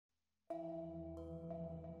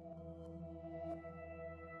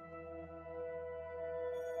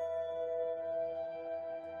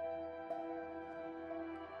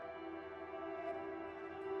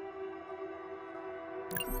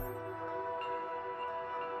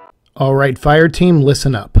All right, Fire Team,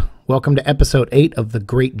 listen up. Welcome to episode 8 of The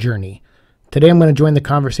Great Journey. Today I'm going to join the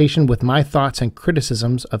conversation with my thoughts and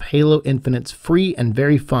criticisms of Halo Infinite's free and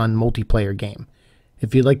very fun multiplayer game.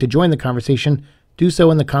 If you'd like to join the conversation, do so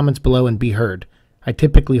in the comments below and be heard. I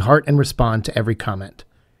typically heart and respond to every comment.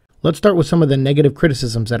 Let's start with some of the negative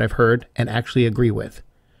criticisms that I've heard and actually agree with.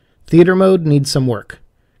 Theater mode needs some work.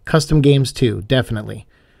 Custom games too, definitely.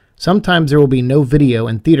 Sometimes there will be no video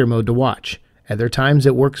in theater mode to watch. Other times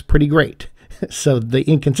it works pretty great. So the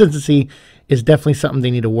inconsistency is definitely something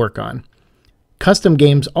they need to work on. Custom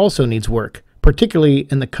games also needs work, particularly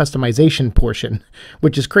in the customization portion,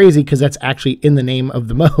 which is crazy because that's actually in the name of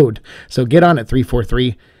the mode. So get on it,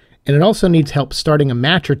 343. And it also needs help starting a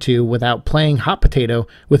match or two without playing hot potato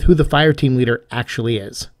with who the fire team leader actually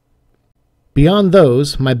is. Beyond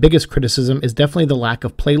those, my biggest criticism is definitely the lack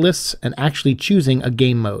of playlists and actually choosing a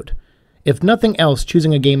game mode. If nothing else,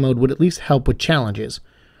 choosing a game mode would at least help with challenges,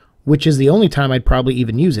 which is the only time I'd probably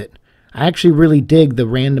even use it. I actually really dig the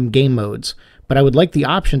random game modes, but I would like the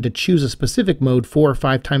option to choose a specific mode 4 or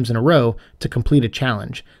 5 times in a row to complete a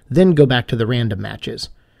challenge, then go back to the random matches.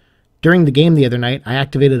 During the game the other night, I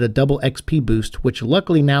activated a double XP boost, which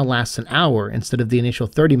luckily now lasts an hour instead of the initial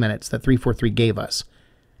 30 minutes that 343 gave us.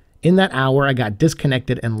 In that hour, I got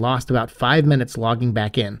disconnected and lost about 5 minutes logging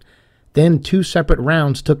back in. Then 2 separate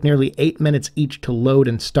rounds took nearly 8 minutes each to load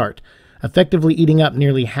and start, effectively eating up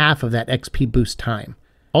nearly half of that XP boost time.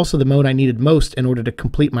 Also, the mode I needed most in order to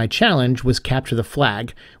complete my challenge was Capture the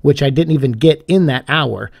Flag, which I didn't even get in that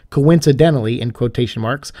hour, coincidentally, in quotation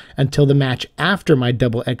marks, until the match after my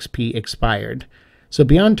double XP expired. So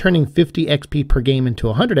beyond turning 50 XP per game into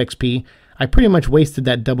 100 XP, I pretty much wasted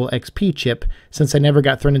that double XP chip since I never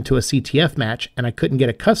got thrown into a CTF match and I couldn't get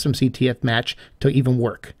a custom CTF match to even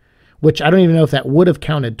work. Which I don't even know if that would have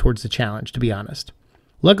counted towards the challenge, to be honest.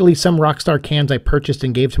 Luckily, some Rockstar cans I purchased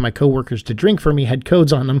and gave to my coworkers to drink for me had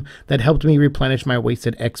codes on them that helped me replenish my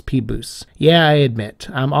wasted XP boosts. Yeah, I admit,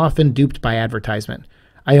 I'm often duped by advertisement.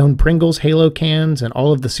 I own Pringles Halo cans and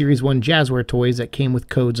all of the Series 1 Jazzware toys that came with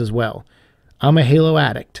codes as well. I'm a Halo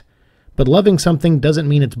addict. But loving something doesn't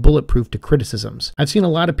mean it's bulletproof to criticisms. I've seen a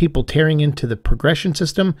lot of people tearing into the progression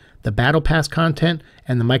system, the Battle Pass content,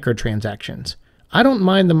 and the microtransactions. I don't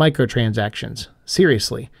mind the microtransactions,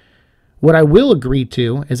 seriously. What I will agree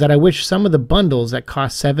to is that I wish some of the bundles that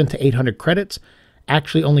cost 700 to 800 credits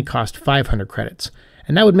actually only cost 500 credits,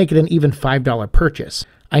 and that would make it an even $5 purchase.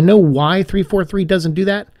 I know why 343 doesn't do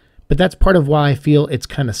that, but that's part of why I feel it's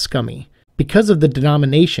kind of scummy. Because of the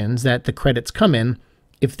denominations that the credits come in,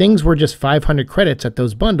 if things were just 500 credits at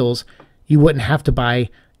those bundles, you wouldn't have to buy,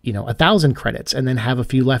 1,000 credits and then have a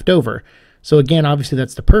few left over. So again, obviously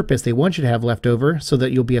that's the purpose. They want you to have leftover so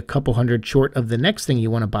that you'll be a couple hundred short of the next thing you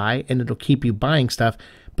want to buy and it'll keep you buying stuff.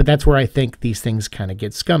 But that's where I think these things kind of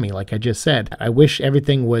get scummy, like I just said. I wish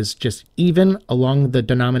everything was just even along the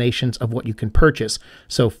denominations of what you can purchase.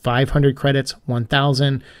 So 500 credits,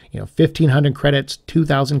 1,000, 1,500 credits,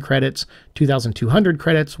 2,000 credits, 2,200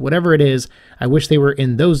 credits, whatever it is. I wish they were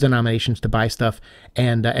in those denominations to buy stuff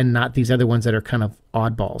and not these other ones that are kind of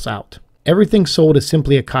oddballs out. Everything sold is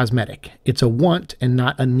simply a cosmetic. It's a want and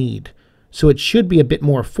not a need. So it should be a bit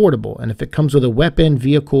more affordable, and if it comes with a weapon,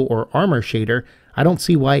 vehicle, or armor shader, I don't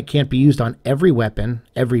see why it can't be used on every weapon,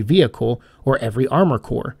 every vehicle, or every armor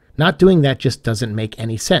core. Not doing that just doesn't make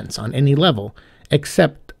any sense on any level,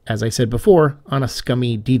 except, as I said before, on a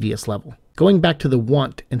scummy, devious level. Going back to the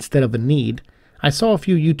want instead of a need, I saw a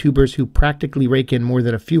few YouTubers who practically rake in more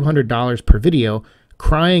than a few $100s per video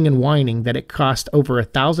crying and whining that it cost over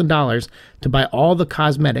 $1,000 to buy all the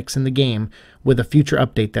cosmetics in the game with a future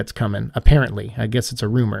update that's coming, apparently. I guess it's a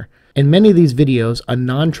rumor. In many of these videos, a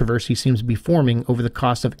non-controversy seems to be forming over the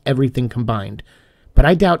cost of everything combined. But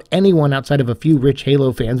I doubt anyone outside of a few rich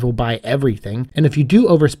Halo fans will buy everything, and if you do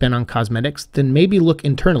overspend on cosmetics, then maybe look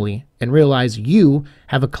internally and realize you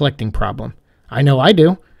have a collecting problem. I know I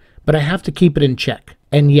do, but I have to keep it in check.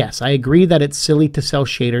 And yes, I agree that it's silly to sell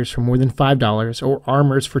shaders for more than $5 or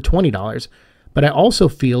armors for $20, but I also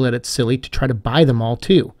feel that it's silly to try to buy them all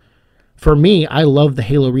too. For me, I love the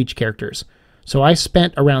Halo Reach characters, so I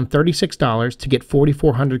spent around $36 to get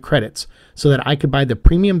 4,400 credits so that I could buy the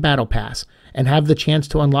Premium Battle Pass and have the chance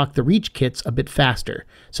to unlock the Reach kits a bit faster,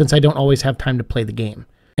 since I don't always have time to play the game.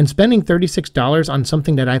 And spending $36 on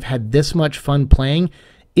something that I've had this much fun playing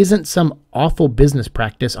isn't some awful business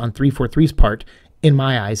practice on 343's part, in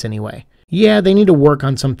my eyes anyway. Yeah, they need to work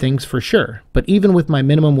on some things for sure, but even with my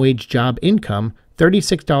minimum wage job income,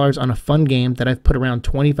 $36 on a fun game that I've put around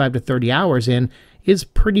 25 to 30 hours in is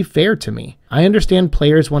pretty fair to me. I understand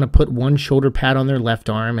players want to put one shoulder pad on their left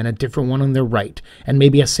arm and a different one on their right, and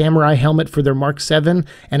maybe a samurai helmet for their Mark 7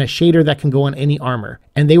 and a shader that can go on any armor.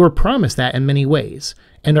 And they were promised that in many ways,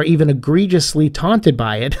 and are even egregiously taunted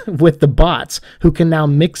by it with the bots who can now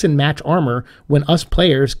mix and match armor when us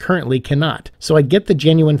players currently cannot. So I get the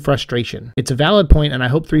genuine frustration. It's a valid point, and I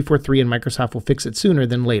hope 343 and Microsoft will fix it sooner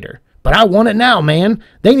than later. But I want it now, man.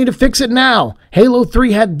 They need to fix it now. Halo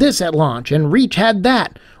 3 had this at launch, and Reach had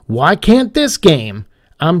that. Why can't this game?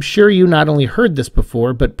 I'm sure you not only heard this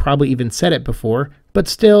before, but probably even said it before, but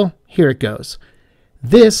still, here it goes.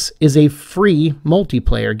 This is a free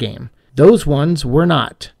multiplayer game. Those ones were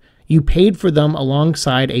not. You paid for them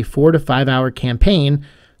alongside a 4 to 5 hour campaign,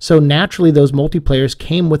 so naturally those multiplayers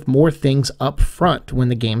came with more things up front when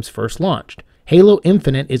the games first launched. Halo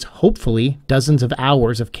Infinite is hopefully dozens of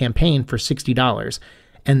hours of campaign for $60,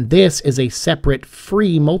 and this is a separate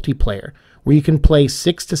free multiplayer where you can play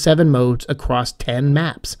 6 to 7 modes across 10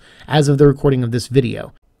 maps as of the recording of this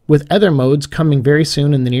video, with other modes coming very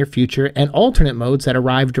soon in the near future and alternate modes that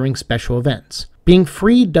arrive during special events. Being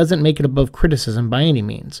free doesn't make it above criticism by any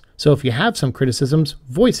means, so if you have some criticisms,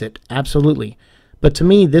 voice it, absolutely. But to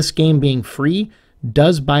me, this game being free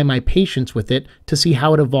does buy my patience with it to see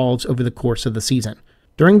how it evolves over the course of the season.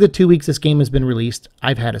 During the 2 weeks this game has been released,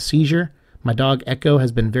 I've had a seizure, my dog Echo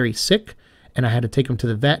has been very sick, and I had to take him to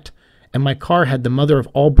the vet, and my car had the mother of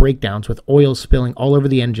all breakdowns with oil spilling all over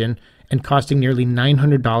the engine and costing nearly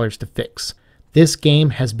 $900 to fix. This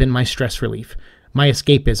game has been my stress relief, my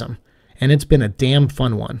escapism, and it's been a damn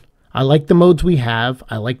fun one. I like the modes we have,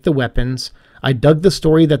 I like the weapons, I dug the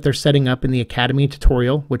story that they're setting up in the Academy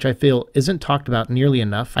tutorial, which I feel isn't talked about nearly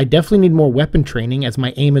enough. I definitely need more weapon training, as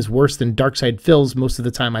my aim is worse than Darkside Phil's most of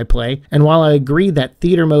the time I play. And while I agree that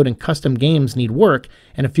theater mode and custom games need work,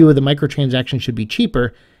 and a few of the microtransactions should be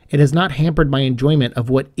cheaper, it has not hampered my enjoyment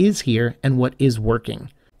of what is here and what is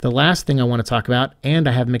working. The last thing I want to talk about, and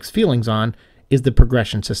I have mixed feelings on, is the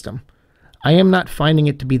progression system. I am not finding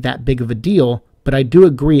it to be that big of a deal, but I do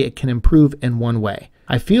agree it can improve in one way.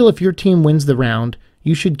 I feel if your team wins the round,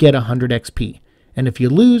 you should get 100 XP, and if you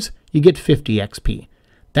lose, you get 50 XP.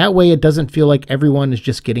 That way it doesn't feel like everyone is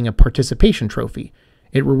just getting a participation trophy.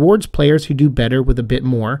 It rewards players who do better with a bit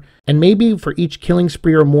more, and maybe for each killing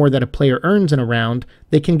spree or more that a player earns in a round,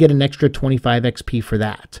 they can get an extra 25 XP for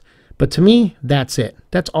that. But to me, that's it.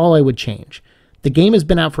 That's all I would change. The game has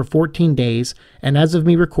been out for 14 days, and as of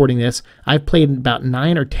me recording this, I've played about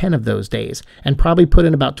 9 or 10 of those days, and probably put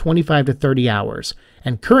in about 25 to 30 hours.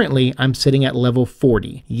 And currently, I'm sitting at level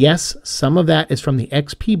 40. Yes, some of that is from the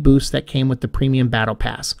XP boost that came with the Premium Battle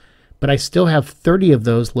Pass, but I still have 30 of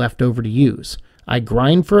those left over to use. I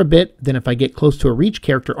grind for a bit, then if I get close to a Reach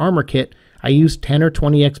character armor kit, I use 10 or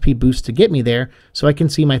 20 XP boosts to get me there so I can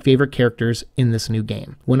see my favorite characters in this new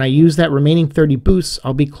game. When I use that remaining 30 boosts,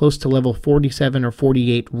 I'll be close to level 47 or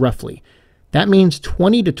 48 roughly. That means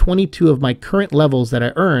 20 to 22 of my current levels that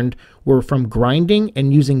I earned were from grinding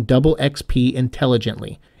and using double XP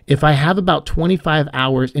intelligently. If I have about 25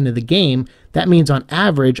 hours into the game, that means on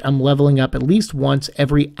average I'm leveling up at least once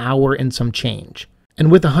every hour and some change. And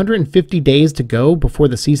with 150 days to go before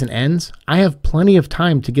the season ends, I have plenty of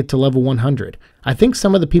time to get to level 100. I think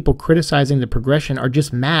some of the people criticizing the progression are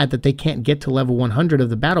just mad that they can't get to level 100 of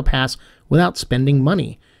the Battle Pass without spending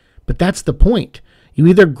money. But that's the point. You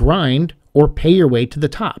either grind or pay your way to the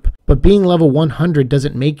top. But being level 100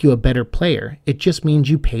 doesn't make you a better player. It just means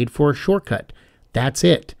you paid for a shortcut. That's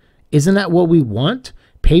it. Isn't that what we want?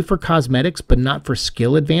 Pay for cosmetics, but not for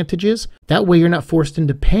skill advantages? That way you're not forced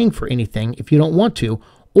into paying for anything if you don't want to,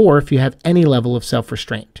 or if you have any level of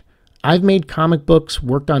self-restraint. I've made comic books,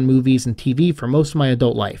 worked on movies and TV for most of my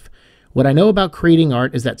adult life. What I know about creating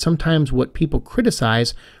art is that sometimes what people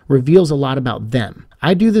criticize reveals a lot about them.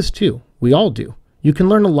 I do this too. We all do. You can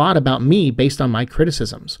learn a lot about me based on my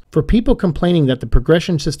criticisms. For people complaining that the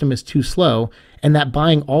progression system is too slow and that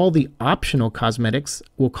buying all the optional cosmetics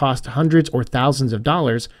will cost hundreds or thousands of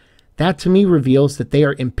dollars, that to me reveals that they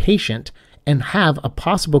are impatient and have a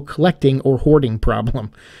possible collecting or hoarding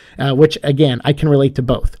problem, which again, I can relate to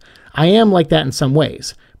both. I am like that in some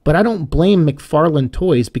ways, but I don't blame McFarlane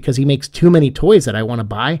Toys because he makes too many toys that I want to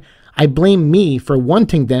buy. I blame me for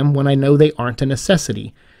wanting them when I know they aren't a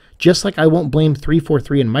necessity. Just like I won't blame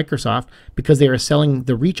 343 and Microsoft because they are selling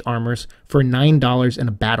the Reach armors for $9 in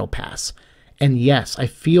a Battle Pass. And yes, I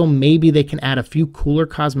feel maybe they can add a few cooler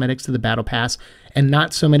cosmetics to the Battle Pass and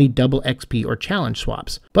not so many double XP or challenge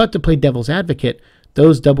swaps. But to play devil's advocate,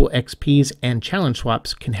 those double XPs and challenge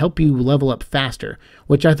swaps can help you level up faster,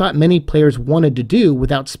 which I thought many players wanted to do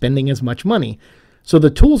without spending as much money. So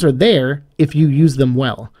the tools are there if you use them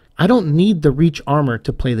well. I don't need the reach armor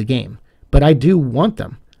to play the game, but I do want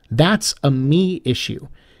them. That's a me issue.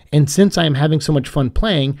 And since I am having so much fun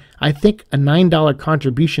playing, I think a $9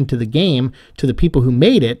 contribution to the game, to the people who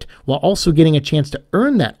made it, while also getting a chance to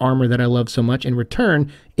earn that armor that I love so much in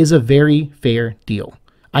return, is a very fair deal.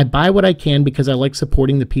 I buy what I can because I like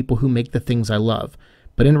supporting the people who make the things I love.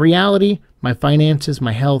 But in reality, my finances,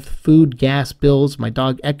 my health, food, gas, bills, my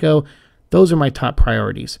dog Echo, those are my top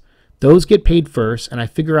priorities. Those get paid first, and I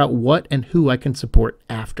figure out what and who I can support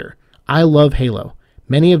after. I love Halo.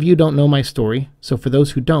 Many of you don't know my story, so for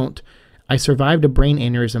those who don't, I survived a brain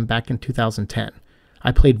aneurysm back in 2010.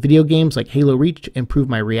 I played video games like Halo Reach to improve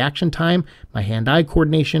my reaction time, my hand-eye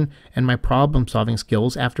coordination, and my problem-solving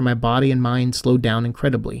skills after my body and mind slowed down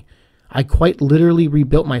incredibly. I quite literally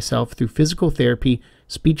rebuilt myself through physical therapy,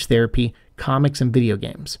 speech therapy, comics, and video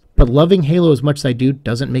games. But loving Halo as much as I do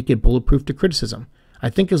doesn't make it bulletproof to criticism. I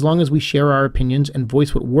think as long as we share our opinions and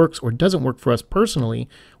voice what works or doesn't work for us personally,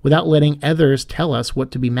 without letting others tell us what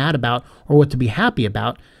to be mad about or what to be happy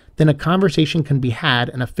about, then a conversation can be had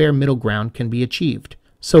and a fair middle ground can be achieved.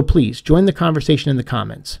 So please, join the conversation in the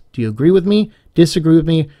comments. Do you agree with me? Disagree with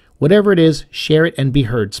me? Whatever it is, share it and be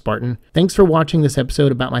heard, Spartan. Thanks for watching this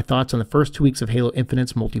episode about my thoughts on the first 2 weeks of Halo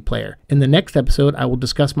Infinite's multiplayer. In the next episode, I will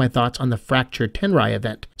discuss my thoughts on the Fracture Tenrai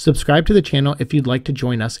event. Subscribe to the channel if you'd like to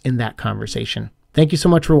join us in that conversation. Thank you so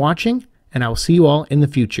much for watching, and I will see you all in the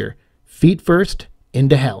future. Feet first,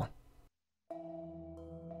 into hell.